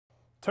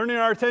Turning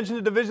our attention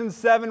to Division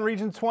 7,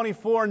 Region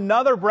 24,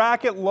 another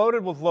bracket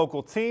loaded with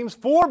local teams.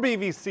 4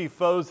 BVC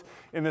foes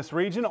in this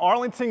region.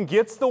 Arlington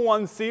gets the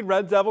 1 seed.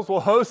 Red Devils will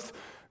host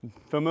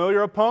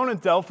familiar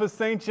opponent Delphos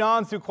St.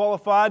 John's, who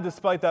qualified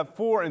despite that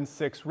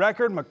 4-6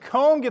 record.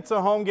 Macomb gets a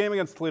home game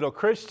against Toledo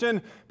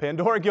Christian.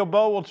 Pandora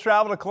Gilboa will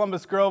travel to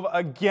Columbus Grove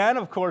again.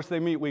 Of course, they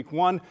meet week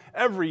 1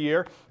 every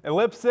year.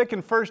 Lipsick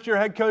and first-year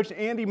head coach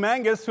Andy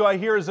Mangus, who I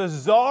hear is a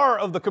czar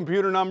of the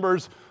computer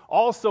numbers,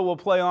 also will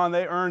play on.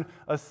 They earn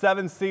a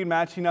 7 seed,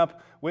 matching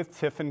up with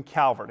Tiffin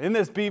Calvert. In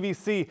this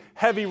BVC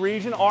heavy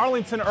region,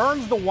 Arlington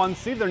earns the 1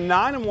 seed. They're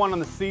 9-1 on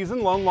the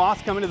season. Lone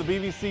loss coming to the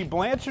BVC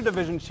Blanchard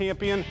Division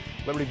champion,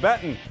 Liberty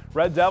Benton.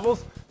 Red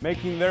Devils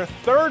making their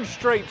 3rd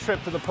straight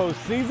trip to the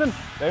postseason.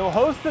 They will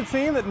host the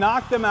team that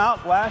knocked them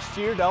out last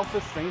year,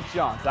 Delphos St.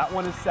 John's. That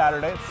one is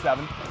Saturday at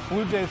 7.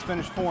 Blue Jays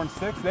finished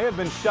 4-6. They have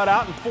been shut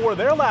out in 4 of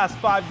their last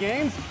 5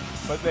 games,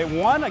 but they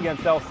won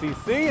against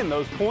LCC, and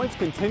those points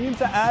continue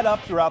to add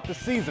up throughout the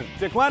season.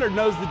 Dick Leonard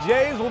knows the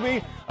Jays will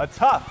be a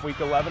tough Week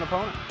 11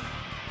 opponent.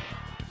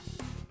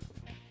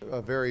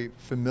 A very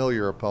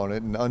familiar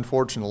opponent, and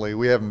unfortunately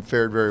we haven't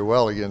fared very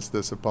well against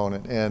this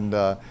opponent, and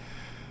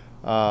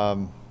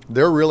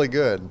they're really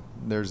good.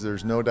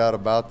 There's no doubt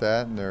about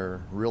that, and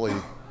they're really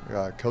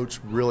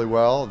coached really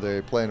well.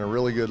 They play in a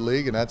really good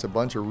league, and that's a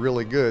bunch of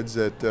really goods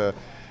that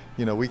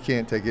we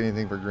can't take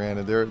anything for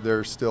granted.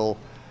 They're still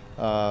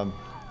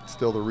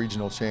the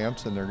regional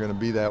champs, and they're going to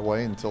be that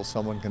way until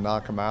someone can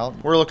knock them out.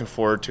 We're looking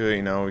forward to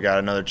it. We got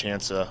another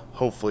chance to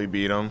hopefully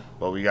beat them,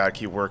 but we got to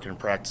keep working and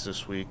practice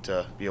this week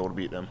to be able to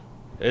beat them.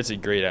 It's a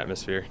great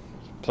atmosphere.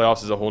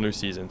 Playoffs is a whole new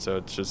season, so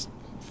it's just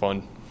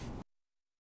fun.